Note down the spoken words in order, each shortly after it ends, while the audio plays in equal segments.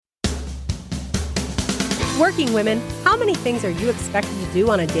Working women, how many things are you expected to do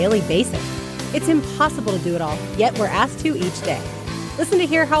on a daily basis? It's impossible to do it all, yet we're asked to each day. Listen to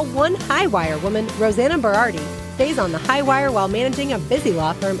hear how one high-wire woman, Rosanna Berardi, stays on the high wire while managing a busy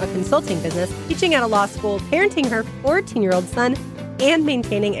law firm, a consulting business, teaching at a law school, parenting her 14-year-old son, and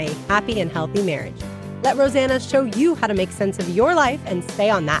maintaining a happy and healthy marriage. Let Rosanna show you how to make sense of your life and stay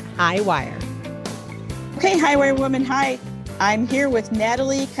on that high wire. Okay, High Wire Woman, hi. I'm here with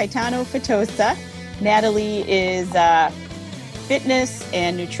Natalie Caetano-Fitosa. Natalie is a fitness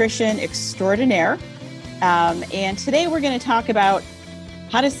and nutrition extraordinaire. And today we're going to talk about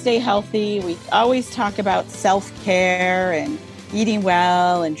how to stay healthy. We always talk about self-care and eating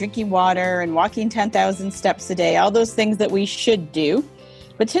well and drinking water and walking 10,000 steps a day, all those things that we should do.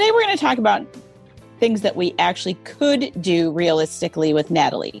 But today we're going to talk about things that we actually could do realistically with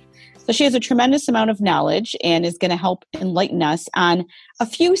Natalie. So she has a tremendous amount of knowledge and is going to help enlighten us on a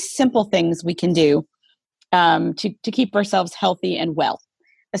few simple things we can do to keep ourselves healthy and well,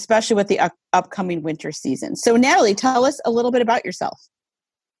 especially with the upcoming winter season. So Natalie, tell us a little bit about yourself.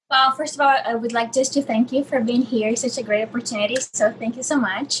 Well, first of all, I would like just to thank you for being here. It's such a great opportunity. So thank you so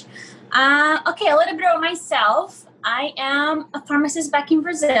much. Okay, a little bit about myself. I am a pharmacist back in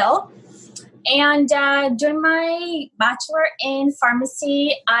Brazil. And during my bachelor in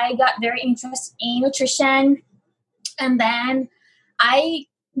pharmacy, I got very interested in nutrition. And then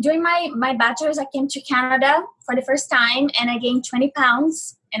during my bachelor's, I came to Canada for the first time and I gained 20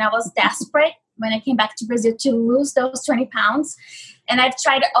 pounds. And I was desperate when I came back to Brazil to lose those 20 pounds. And I've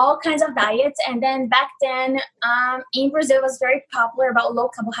tried all kinds of diets. And then back then in Brazil, it was very popular about low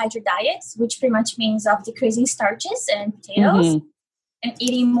carbohydrate diets, which pretty much means of decreasing starches and potatoes. Mm-hmm. And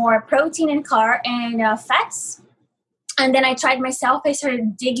eating more protein and carb and fats. And then I tried myself. I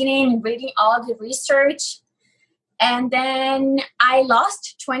started digging in and reading all the research. And then I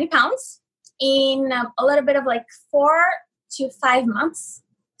lost 20 pounds in a little bit of like 4 to 5 months.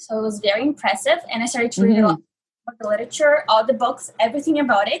 So it was very impressive. And I started to read a lot of the literature, all the books, everything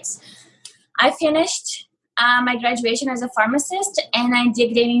about it. I finished my graduation as a pharmacist and I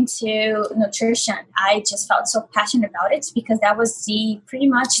digged into nutrition. I just felt so passionate about it because that was pretty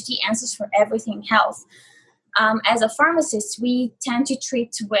much the answers for everything health. As a pharmacist, we tend to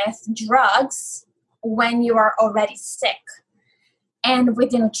treat with drugs when you are already sick. And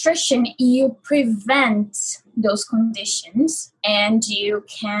with the nutrition, you prevent those conditions and you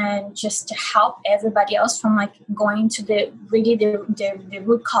can just help everybody else from like going to the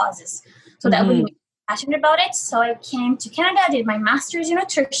root causes. So that would be passionate about it. So I came to Canada, did my master's in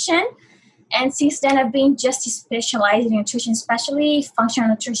nutrition. And since then, I've been just specialized in nutrition, especially functional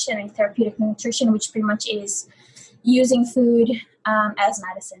nutrition and therapeutic nutrition, which pretty much is using food as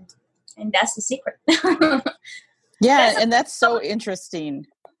medicine. And that's the secret. Yeah, and that's so interesting.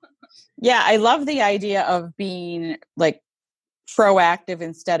 Yeah, I love the idea of being like proactive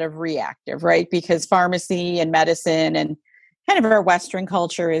instead of reactive, right? Because pharmacy and medicine and kind of our Western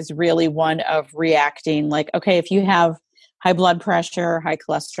culture is really one of reacting. Like, okay, if you have high blood pressure, high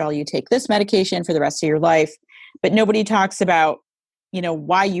cholesterol, you take this medication for the rest of your life. But nobody talks about,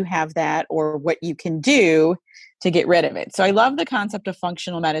 why you have that or what you can do to get rid of it. So I love the concept of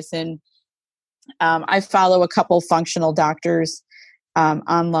functional medicine. I follow a couple functional doctors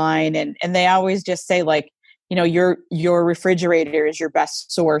online, and they always just say like, your refrigerator is your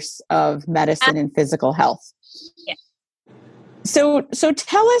best source of medicine and physical health. Yeah. So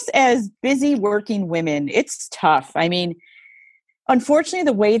tell us, as busy working women, it's tough. I mean, unfortunately,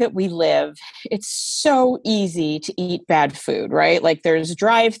 the way that we live, it's so easy to eat bad food, right? Like there's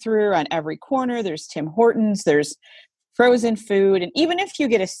drive-through on every corner. There's Tim Hortons. There's frozen food. And even if you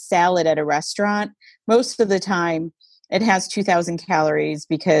get a salad at a restaurant, most of the time it has 2,000 calories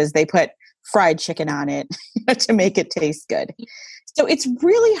because they put fried chicken on it to make it taste good. So it's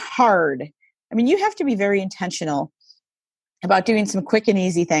really hard. I mean, you have to be very intentional about doing some quick and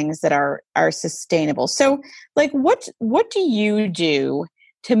easy things that are sustainable. So like, what do you do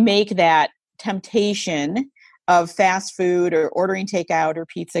to make that temptation of fast food or ordering takeout or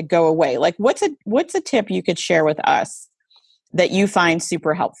pizza go away? Like, what's a tip you could share with us that you find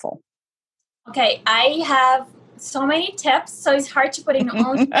super helpful? Okay, I have so many tips, so it's hard to put in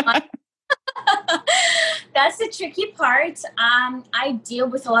only one. That's the tricky part. I deal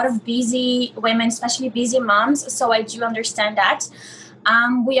with a lot of busy women, especially busy moms, so I do understand that.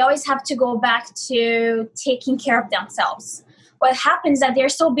 We always have to go back to taking care of themselves. What happens is that they're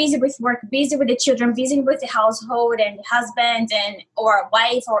so busy with work, busy with the children, busy with the household and the husband or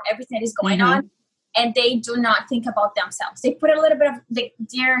wife or everything that is going on, and they do not think about themselves. They put a little bit of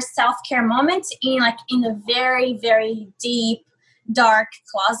their self-care moments in a very, very deep dark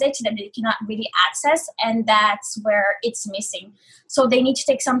closet that they cannot really access, and that's where it's missing. So they need to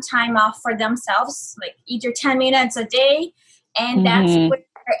take some time off for themselves, like either 10 minutes a day, and that's where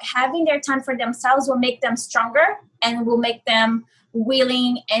having their time for themselves will make them stronger and will make them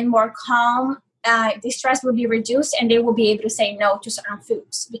willing and more calm. The stress will be reduced, and they will be able to say no to certain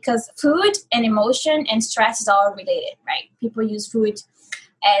foods, because food and emotion and stress is all related, right? People use food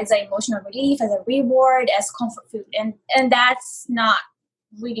as an emotional relief, as a reward, as comfort food, and that's not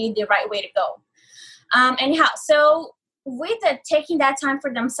really the right way to go. Anyhow, so with taking that time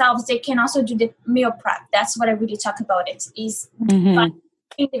for themselves, they can also do the meal prep. That's what I really talk about. It is in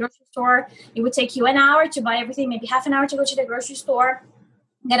the grocery store. It would take you an hour to buy everything, maybe half an hour to go to the grocery store,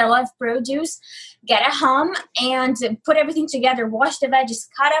 get a lot of produce, get it home, and put everything together. Wash the veggies,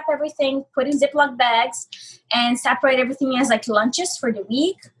 cut up everything, put in Ziploc bags, and separate everything as like lunches for the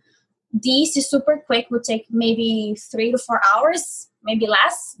week. This is super quick. Would take maybe 3 to 4 hours, maybe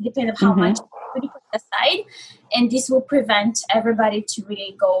less, depending on how much food you put aside. And this will prevent everybody to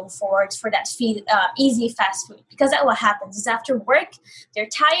really go forward for that easy fast food. Because that's what happens is after work, they're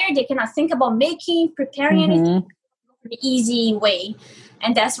tired. They cannot think about preparing anything the easy way.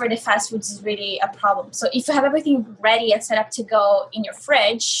 And that's where the fast foods is really a problem. So if you have everything ready and set up to go in your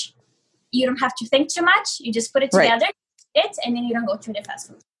fridge, you don't have to think too much. You just put it together, and then you don't go through the fast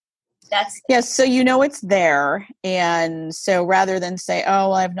food. So it's there. And so rather than say, oh,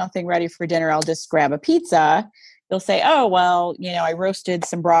 well, I have nothing ready for dinner, I'll just grab a pizza. You'll say, oh, well, I roasted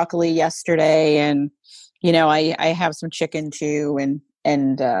some broccoli yesterday, and, I have some chicken too.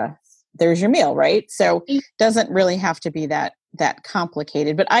 And there's your meal, right? So it doesn't really have to be that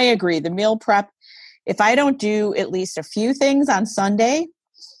complicated. But I agree, the meal prep, if I don't do at least a few things on Sunday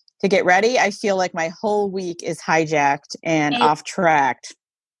to get ready, I feel like my whole week is hijacked and off track.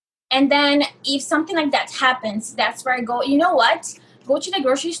 And then if something like that happens, that's where I go, you know what? Go to the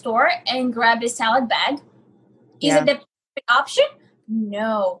grocery store and grab a salad bag. Is it the perfect option?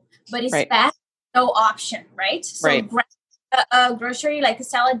 No. But it's fast, no option, right? So grab a grocery, like a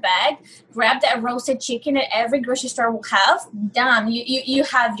salad bag, grab that roasted chicken that every grocery store will have. Done. You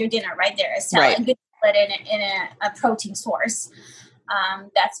have your dinner right there. A salad, a good salad in a protein source.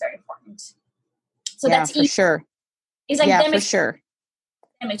 That's very important. So that's for sure. It's like for sure.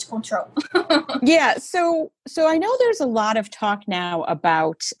 Damage control. So I know there's a lot of talk now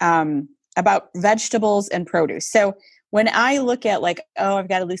about vegetables and produce. So when I look at like, oh, I've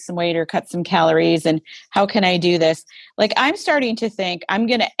got to lose some weight or cut some calories, and how can I do this? Like, I'm starting to think I'm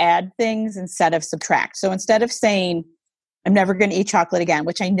going to add things instead of subtract. So instead of saying I'm never going to eat chocolate again,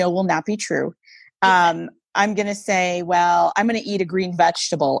 which I know will not be true, I'm going to say, well, I'm going to eat a green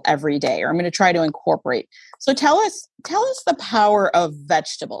vegetable every day, or I'm going to try to incorporate. So tell us the power of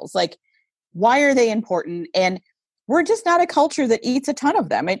vegetables. Like, why are they important? And we're just not a culture that eats a ton of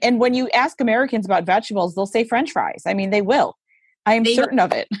them. And when you ask Americans about vegetables, they'll say French fries. I mean, they will. I am certain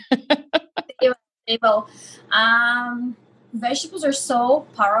of it. They will. Vegetables are so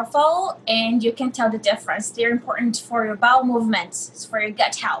powerful, and you can tell the difference. They're important for your bowel movements, for your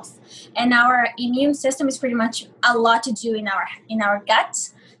gut health. And our immune system is pretty much a lot to do in our gut.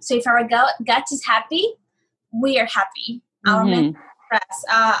 So if our gut is happy, we are happy. Our mental stress,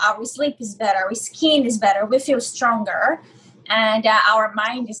 our sleep is better, our skin is better, we feel stronger, and our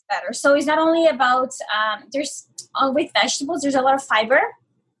mind is better. So it's not only about, with vegetables, there's a lot of fiber.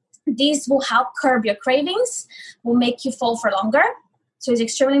 These will help curb your cravings, will make you full for longer. So it's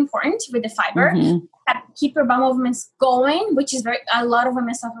extremely important with the fiber. Keep your bowel movements going, which is a lot of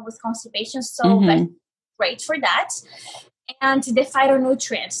women suffer with constipation. So that's great for that. And the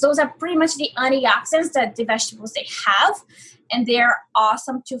phytonutrients. Those are pretty much the antioxidants that the vegetables they have. And they're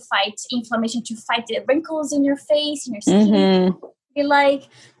awesome to fight inflammation, to fight the wrinkles in your face, in your skin.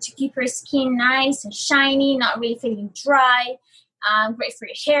 To keep your skin nice and shiny, not really feeling dry. Great for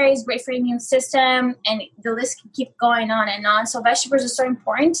your hair, is great for your immune system, and the list can keep going on and on. So vegetables are so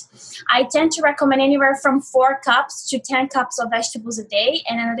important. I tend to recommend anywhere from 4 cups to 10 cups of vegetables a day,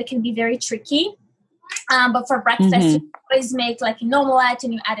 and I know they can be very tricky. But for breakfast, you always make like an omelette,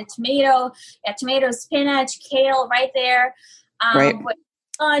 and you add a tomato, spinach, kale right there. With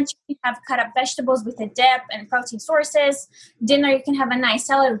lunch, you have cut up vegetables with a dip and protein sources. Dinner, you can have a nice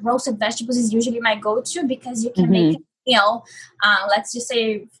salad. Roasted vegetables is usually my go-to because you can make meal. Let's just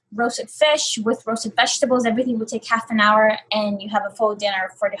say roasted fish with roasted vegetables. Everything will take half an hour, and you have a full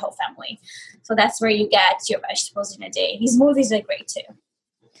dinner for the whole family. So that's where you get your vegetables in a day. These smoothies are great too.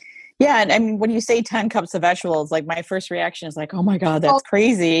 Yeah, and I mean, when you say 10 cups of vegetables, like my first reaction is like, oh my God, that's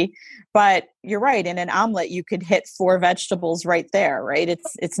crazy. But you're right. In an omelet, you could hit 4 vegetables right there, right?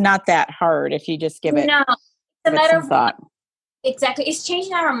 It's not that hard if you just give it. No, it's a matter of thought. Exactly. It's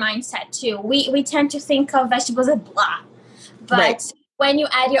changing our mindset too. We tend to think of vegetables as blah. But Right. when you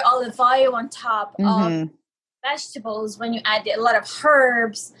add your olive oil on top of vegetables, when you add a lot of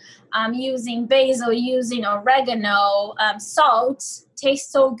herbs, using basil, using oregano, salt,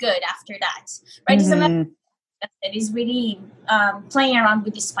 tastes so good after that. Right? It's a method that is really playing around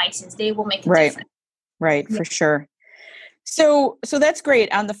with the spices. They will make a difference. Right, for sure. So that's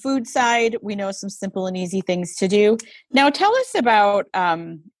great. On the food side, we know some simple and easy things to do. Now tell us about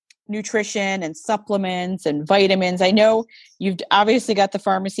nutrition and supplements and vitamins. I know you've obviously got the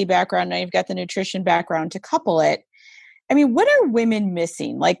pharmacy background, now you've got the nutrition background to couple it. I mean, what are women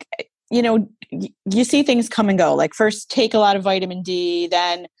missing? Like, you see things come and go. Like first take a lot of vitamin D,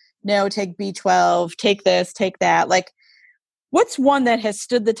 then no, take B12, take this, take that. Like, what's one that has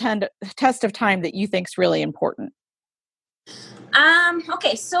stood the test of time that you think is really important?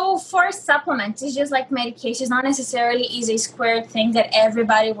 Okay, so for supplements, it's just like medication. It's not necessarily is a square thing that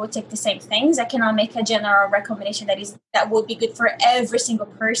everybody will take the same things. I cannot make a general recommendation that would be good for every single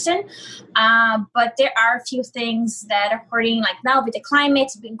person. But there are a few things that, according like now with the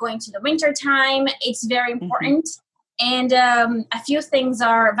climate, going to the winter time, it's very important. And a few things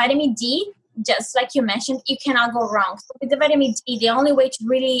are vitamin D. Just like you mentioned, you cannot go wrong. So with the vitamin D, the only way to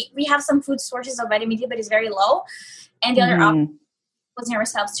we have some food sources of vitamin D, but it's very low. And the other option, exposing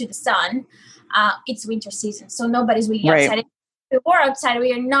ourselves to the sun. It's winter season, so nobody's really outside. If we were outside,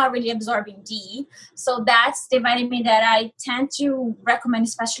 we are not really absorbing D. So that's the vitamin that I tend to recommend,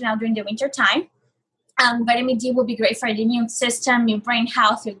 especially now during the winter time. Vitamin D will be great for the immune system, your brain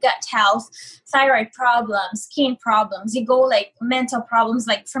health, your gut health, thyroid problems, skin problems. You go like mental problems,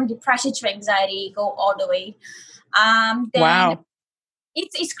 like from depression to anxiety, go all the way. Wow.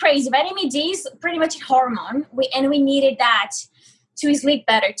 It's crazy. Vitamin D is pretty much a hormone. We needed that to sleep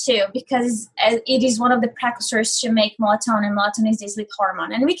better too, because it is one of the precursors to make melatonin. Melatonin is the sleep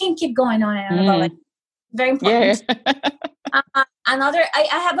hormone. And we can keep going on and on about it. Very important. Yeah. I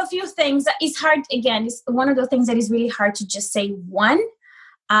have a few things. It's hard, again, it's one of the things that is really hard to just say one.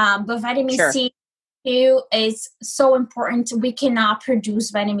 But vitamin C is so important. We cannot produce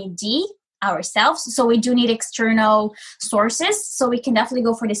vitamin D ourselves, so we do need external sources. So we can definitely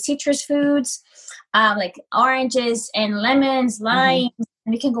go for the citrus foods, like oranges and lemons, limes.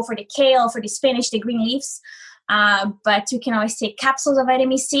 And we can go for the kale, for the spinach, the green leaves. But you can always take capsules of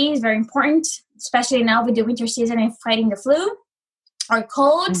vitamin C. It's very important, especially now with the winter season and fighting the flu or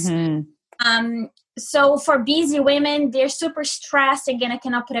colds. So for busy women, they're super stressed. Again, I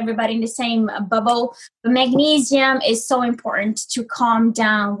cannot put everybody in the same bubble. But magnesium is so important to calm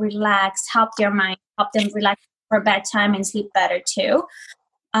down, relax, help their mind, help them relax for bedtime and sleep better too.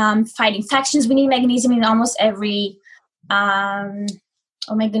 Fight infections. We need magnesium in almost every, in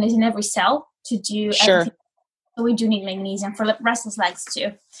every cell to do everything. So we do need magnesium for restless legs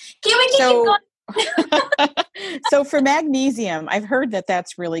too. Keep going. So for magnesium, I've heard that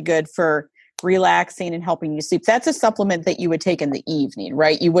that's really good for relaxing and helping you sleep. That's a supplement that you would take in the evening,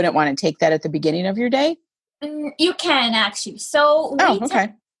 right? You wouldn't want to take that at the beginning of your day? You can actually. So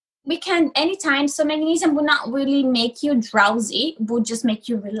we can anytime. So magnesium will not really make you drowsy, it will just make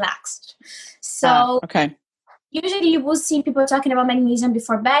you relaxed. So usually you will see people talking about magnesium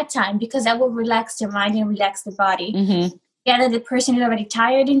before bedtime because that will relax their mind and relax the body. Yeah, the person is already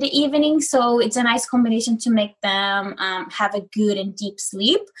tired in the evening, so it's a nice combination to make them have a good and deep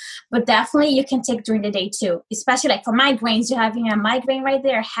sleep. But definitely you can take during the day too, especially like for migraines. You're having a migraine right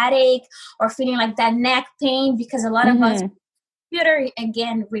there, headache, or feeling like that neck pain because a lot of us computer,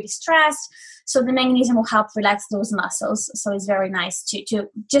 again, really stressed. So the magnesium will help relax those muscles. So it's very nice to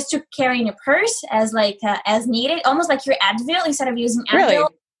carry in your purse as needed, almost like your Advil instead of using Advil.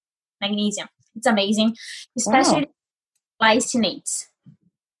 Magnesium, it's amazing, especially. Glycinate.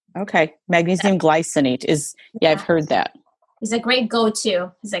 Okay. Magnesium glycinate is, I've heard that. It's a great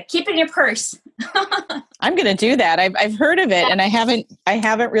go-to. It's like, keep it in your purse. I'm going to do that. I've heard of it and I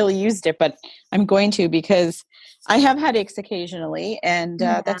haven't really used it, but I'm going to because I have headaches occasionally and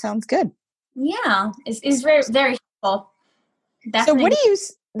that sounds good. Yeah. It's very, very helpful. Definitely.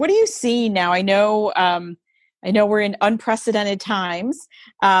 So what do you see now? I know we're in unprecedented times,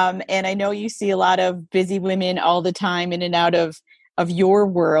 and I know you see a lot of busy women all the time in and out of your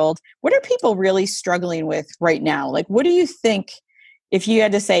world. What are people really struggling with right now? Like, what do you think if you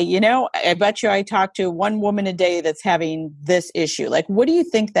had to say, I bet you I talk to one woman a day that's having this issue. Like, what do you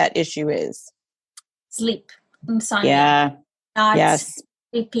think that issue is? Sleep. Insomnia. Yeah.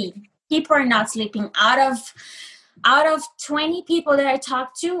 Sleeping. People are not sleeping. Out of 20 people that I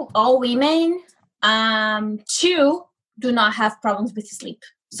talk to, all women, 2 do not have problems with sleep.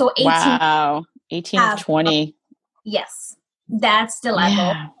 So 18. Wow. 18 of 20. Yes. That's the level.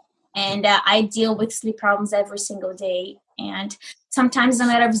 Yeah. And I deal with sleep problems every single day. And sometimes it's a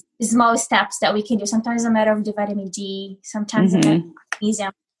matter of small steps that we can do. Sometimes it's a matter of the vitamin D. Sometimes it's a matter of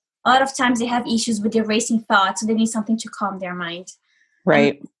magnesium. A lot of times they have issues with their racing thoughts, so they need something to calm their mind.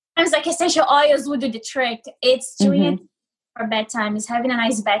 Right. And sometimes like essential oils would do the trick. It's doing it for bedtime. It's having a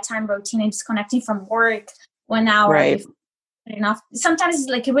nice bedtime routine and disconnecting from work 1 hour. Right. Enough. Sometimes it's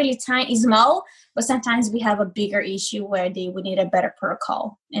like a really tiny, small, but sometimes we have a bigger issue where they would need a better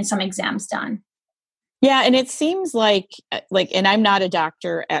protocol and some exams done. Yeah. And it seems like, and I'm not a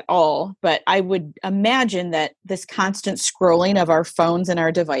doctor at all, but I would imagine that this constant scrolling of our phones and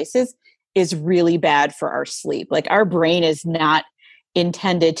our devices is really bad for our sleep. Like our brain is not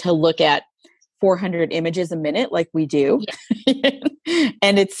intended to look at 400 images a minute like we do. Yeah.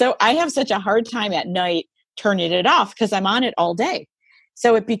 And I have such a hard time at night turning it off because I'm on it all day.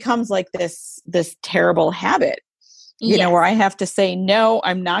 So it becomes like this terrible habit, you know, where I have to say, no,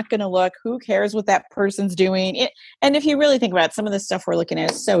 I'm not going to look. Who cares what that person's doing? And if you really think about it, some of the stuff we're looking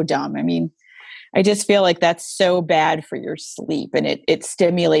at is so dumb. I mean, I just feel like that's so bad for your sleep, and it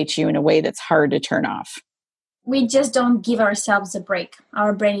stimulates you in a way that's hard to turn off. We just don't give ourselves a break.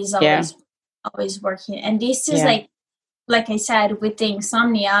 Our brain is always working. And this is like I said, with the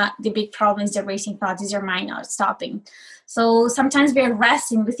insomnia, the big problem is the racing thoughts, is your mind not stopping. So sometimes we are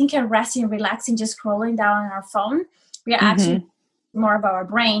resting. We think we're resting, relaxing, just scrolling down on our phone. We are actually more about our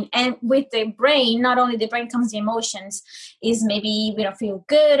brain. And with the brain, not only the brain comes the emotions, is maybe we don't feel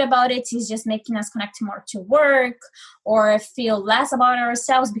good about it. It's just making us connect more to work or feel less about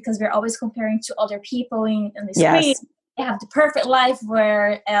ourselves because we're always comparing to other people in the screen. They have the perfect life,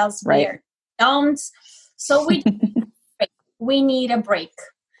 whereas we don't. So we need a break.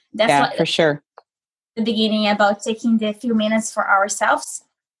 That's for sure. The beginning about taking the few minutes for ourselves.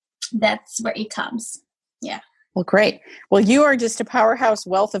 That's where it comes. Yeah. Well, great. Well, you are just a powerhouse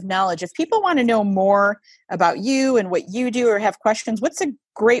wealth of knowledge. If people want to know more about you and what you do or have questions, what's a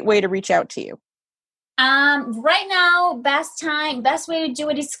great way to reach out to you? Right now, best way to do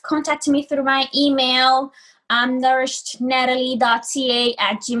it is contact me through my email,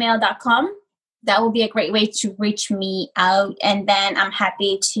 nourishednatalie.ca@gmail.com. That will be a great way to reach me out. And then I'm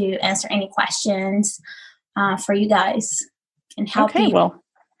happy to answer any questions for you guys and help you. Well,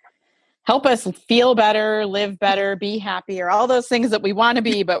 help us feel better, live better, be happier, all those things that we want to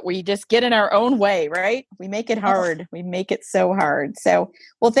be, but we just get in our own way, right? We make it hard. We make it so hard. So,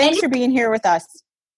 well, thanks for being here with us.